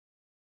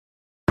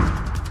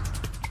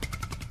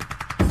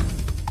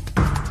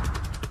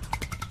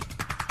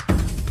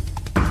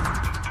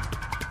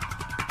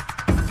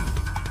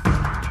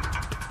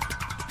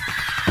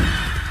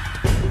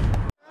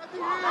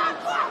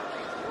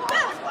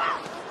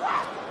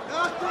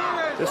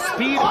The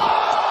speed.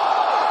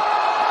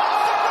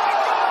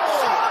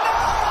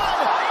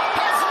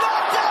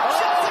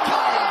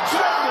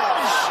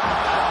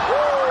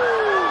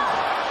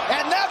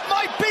 And that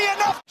might be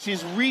enough.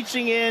 She's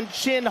reaching in,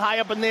 chin high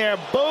up in there.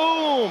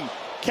 Boom!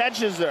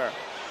 Catches her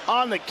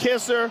on the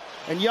kisser,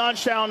 and Yan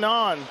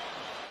Xiaonan. Look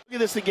at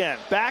this again.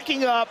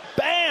 Backing up,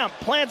 bam!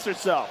 Plants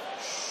herself.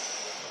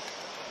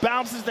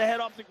 Bounces the head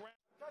off the ground.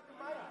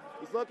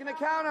 He's looking to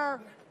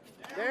counter.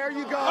 There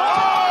you go.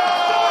 Oh!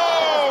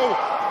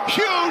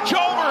 Huge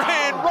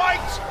overhand right.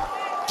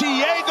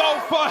 Diego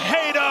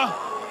Ferreira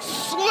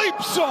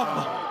sleeps him.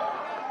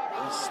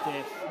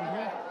 Stiff.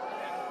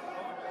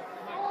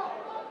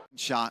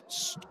 Shot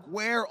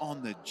square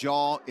on the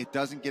jaw. It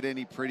doesn't get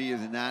any prettier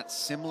than that.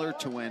 Similar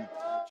to when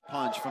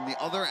punch from the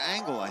other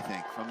angle, I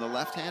think. From the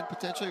left hand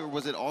potentially, or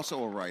was it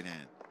also a right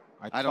hand?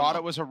 I thought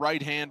it was a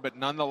right hand, but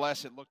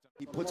nonetheless it looked.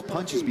 He puts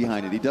punches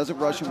behind it. He doesn't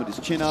rush him with his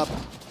chin up.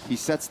 He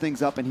sets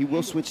things up, and he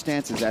will switch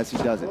stances as he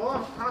does it.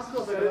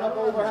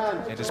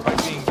 And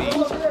despite being the...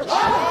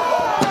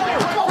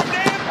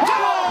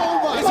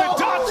 Oh, is it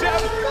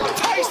Dotchev?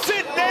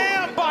 Tyson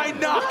Nam by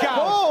knockout.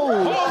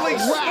 Oh, holy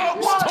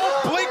smokes,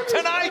 don't blink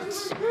tonight.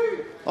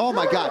 Oh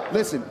my God,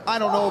 listen, I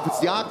don't know if it's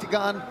the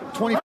octagon.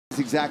 20 is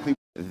exactly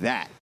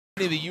that.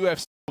 The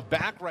UFC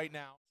back right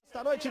now.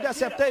 Esta noite de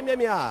SFT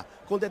MMA,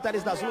 com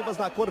detalhes das luvas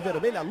na cor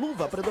vermelha,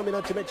 luva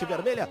predominantemente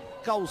vermelha,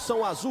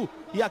 calção azul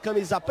e a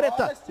camisa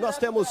preta. Nós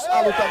temos a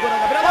lutadora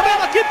Gabriela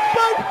Bela, que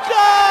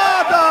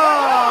pancada!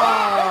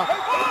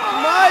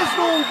 Mas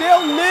não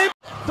deu nem...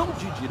 Então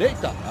de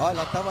direita? Olha,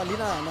 ela tava ali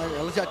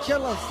ela já tinha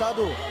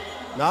lançado...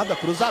 Nada,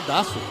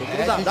 cruzadaço, foi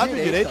cruzadaço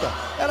de direita.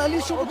 Era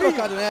ali chumbo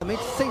trocado, né?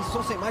 Realmente sem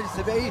som, sem imagem,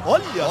 você vê aí.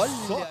 Olha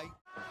só!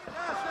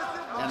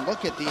 And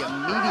look at the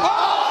immediate...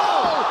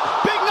 Oh!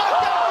 Big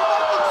knockdown from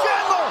Michael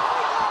Chandler!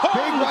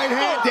 Big right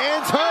hand,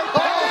 Dan's hurt.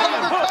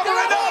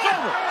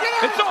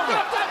 It's over.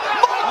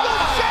 Michael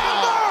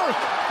Chandler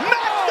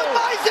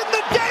maximizing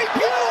the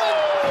debut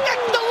and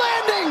nicked the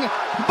landing.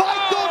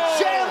 Michael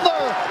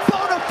Chandler,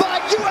 bona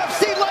fide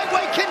UFC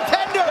lightweight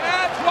contender.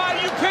 That's why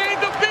you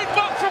paid the big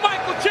bucks for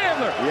Michael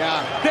Chandler.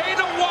 Yeah.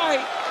 Dana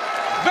White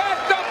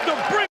backed up the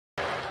brick.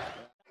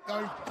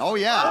 Oh,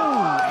 yeah.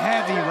 Ooh,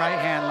 heavy right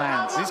hand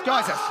lands. These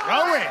guys are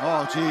throwing.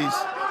 Oh, jeez.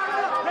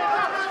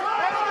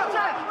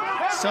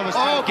 Silva's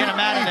trying to get him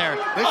out of there.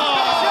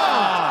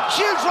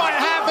 Huge right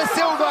hand for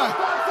Silva.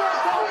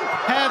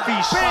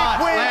 Heavy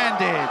shot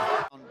landed.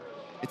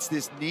 It's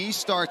this knee,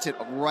 starts it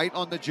right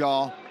on the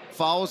jaw,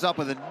 follows up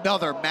with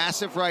another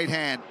massive right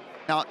hand.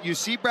 Now, you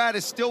see Brad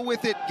is still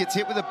with it, gets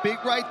hit with a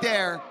big right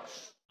there.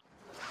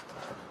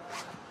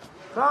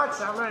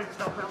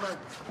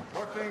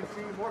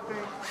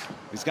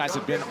 These guys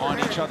have been on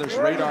each other's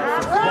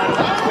radar for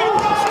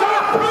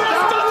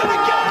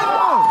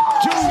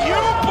Do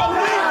you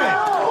believe it?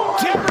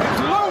 Derek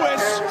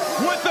Lewis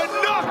with a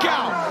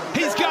knockout.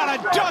 He's got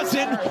a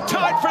dozen,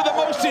 tied for the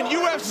most in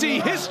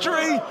UFC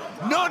history.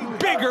 None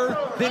bigger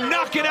than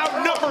knocking out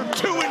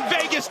 #2 in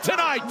Vegas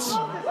tonight.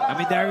 I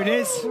mean, there it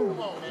is.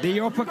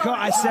 The uppercut,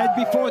 I said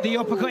before, the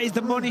uppercut is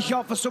the money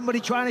shot for somebody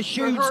trying to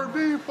shoot.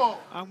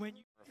 And when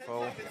you...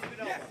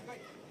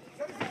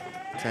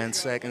 10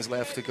 seconds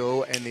left to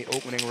go in the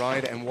opening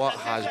round, and what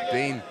has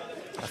been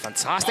a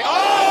fantastic...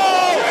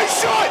 Oh!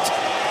 Shot!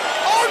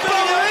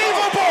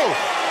 Unbelievable!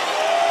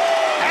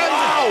 And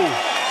wow!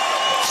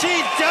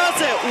 She does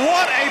it!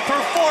 What a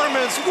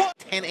performance! What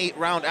 10-8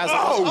 round as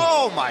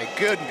oh my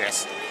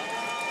goodness!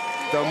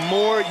 The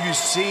more you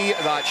see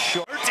that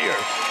shot,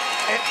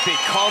 it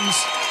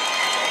becomes...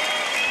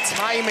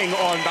 Timing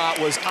on that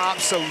was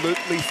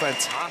absolutely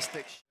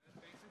fantastic.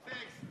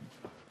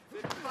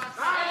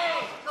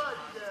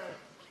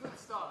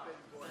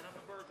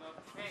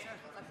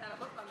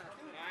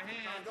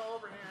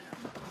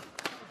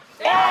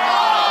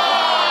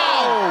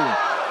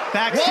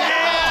 Back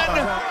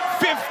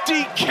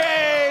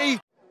 50K.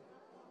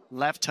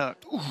 left hook.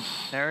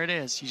 There it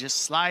is. You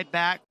just slide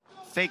back,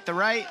 fake the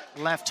right,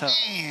 left hook.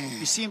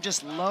 You see him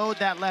just load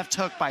that left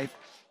hook by...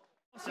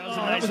 That was a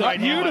nice right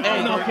hand. Look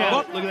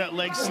at that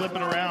leg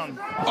slipping around.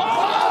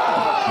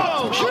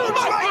 Oh! Huge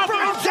right from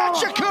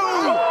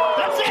Nzechukwu!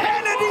 That's it!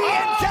 Kennedy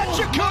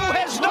Nzechukwu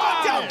has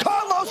knocked out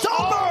Carlos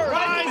Alberto!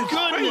 My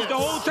goodness! The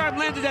whole time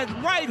landed that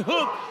right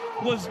hook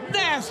was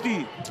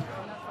nasty.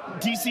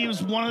 DC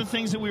was one of the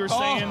things that we were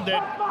saying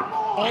that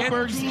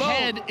Alberg's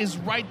head is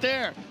right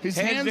there. His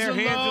hands are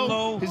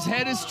low. His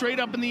head is straight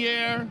up in the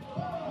air.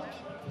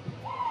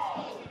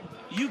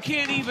 You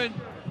can't even,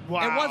 it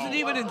wasn't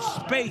even in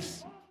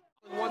space.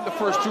 Won the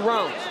first 2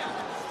 rounds.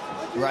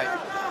 Right.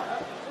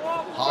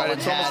 But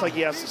it's almost like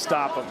he has to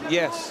stop him.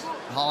 Yes.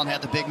 Holland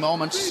had the big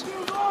moments.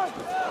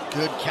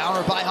 Good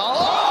counter by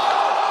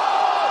Holland.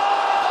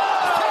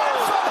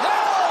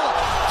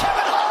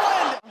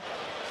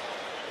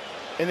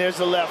 And there's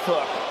the left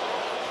hook.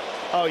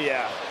 Oh,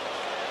 yeah.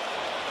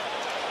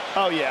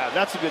 Oh, yeah.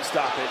 That's a good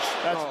stoppage.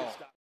 That's a good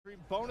stoppage. 3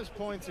 bonus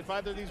points if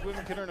either of these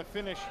women can earn a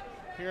finish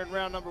here in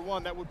round number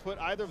 1. That would put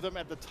either of them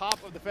at the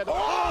top of the feather.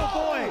 Oh,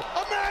 boy!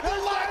 Amanda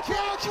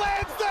Lackrock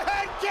lands the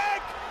head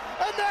kick!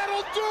 And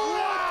that'll do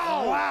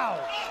it!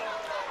 Wow!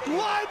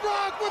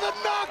 Liebrock with a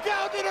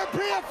knockout in her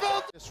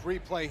PFL. This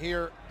replay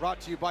here brought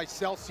to you by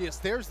Celsius.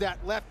 There's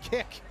that left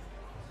kick.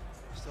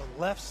 So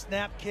left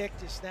snap kick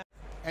to snap.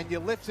 And you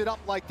lift it up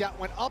like that,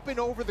 went up and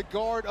over the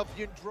guard of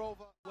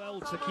Yundrova.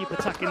 Well, to keep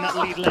attacking that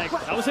lead leg.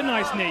 That was a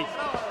nice knee.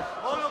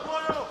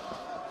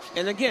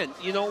 And again,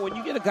 you know, when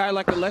you get a guy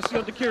like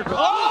Alessio Di Chirico. Alessio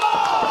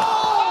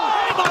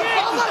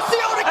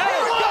Di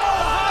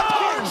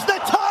Chirico! The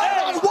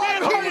time on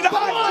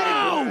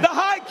one. The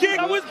high kick.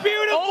 That was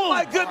beautiful. Oh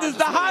my goodness,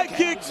 the high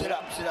kick. Sit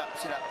up.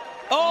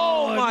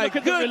 Oh my look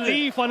at goodness. the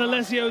relief on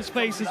Alessio's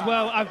face as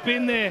well. I've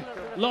been there.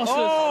 Losses.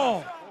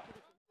 Oh.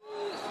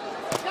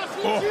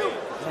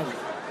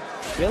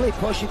 Billy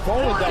pushing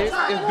forward though.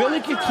 If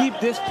Billy can keep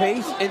this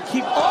pace and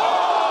keep.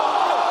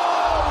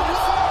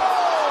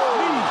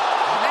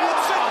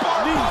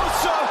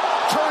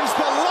 Turns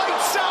the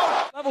lights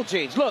out. Level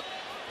change. Look,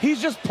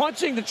 he's just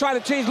punching to try to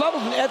change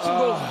levels, and Edson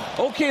goes,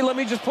 okay, let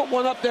me just put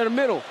one up there in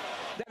the middle.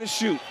 That is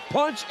shoot.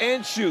 Punch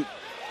and shoot.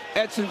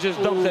 Edson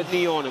just dumps that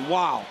knee on him.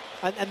 Wow.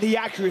 And the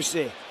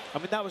accuracy. I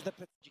mean, that was the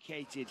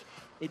educated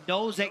in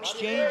those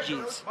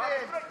exchanges.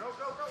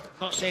 I'm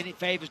not saying it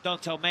favors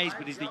Dontel Mays,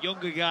 but he's the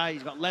younger guy.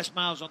 He's got less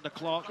miles on the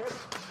clock. He's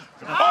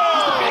the bigger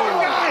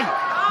guy.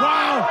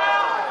 Wow.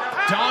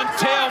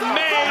 Dontel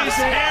Mays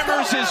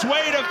hammers his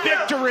way to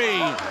victory.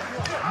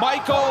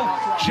 Michael,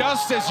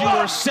 just as you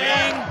were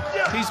saying,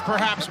 he's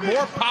perhaps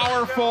more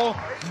powerful,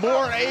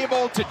 more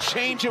able to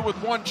change it with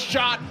one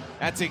shot.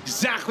 That's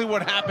exactly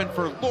what happened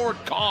for Lord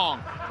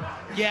Kong.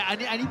 Yeah,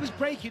 and he was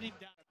breaking him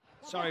down.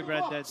 Sorry,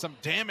 Brendan. Some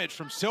damage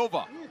from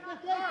Silva.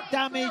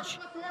 Damage.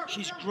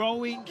 She's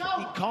growing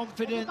in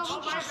confidence.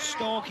 She's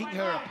stalking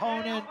her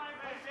opponent.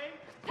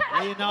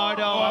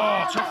 Leonardo,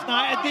 tough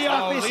night at the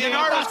office.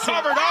 Leonardo's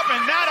covered up,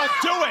 and that'll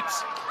do it.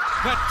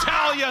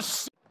 Natalia.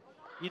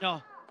 You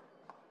know,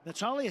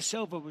 Natalia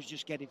Silva was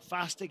just getting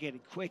faster,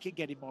 getting quicker,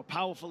 getting more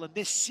powerful, and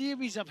this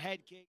series of head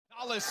kicks.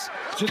 Dallas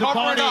to the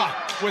covering body.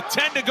 up with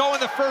 10 to go in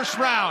the first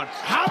round.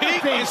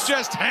 Pete is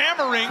just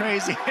hammering,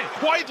 Crazy.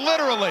 quite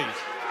literally.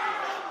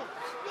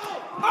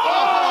 It's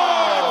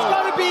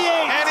gotta be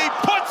it. And he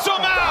puts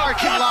him out.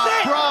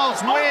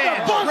 Brawls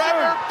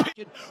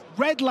win.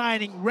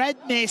 Redlining, red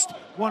mist,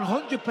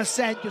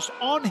 100% just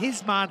on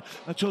his man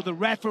until the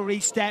referee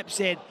steps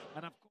in.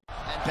 And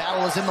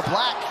Battle is in the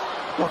black.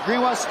 What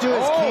Green wants to do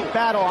is keep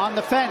Battle on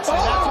the fence, and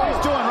that's what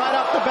he's doing right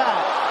off the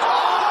bat.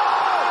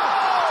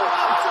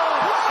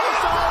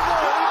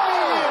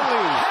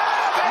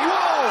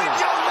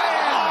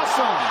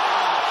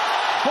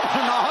 What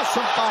an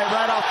awesome fight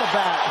right off the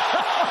bat.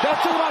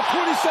 That took about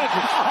 20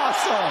 seconds.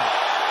 Awesome.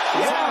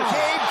 Yeah.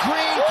 Gabe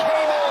Green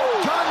came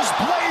out, guns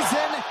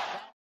blazing.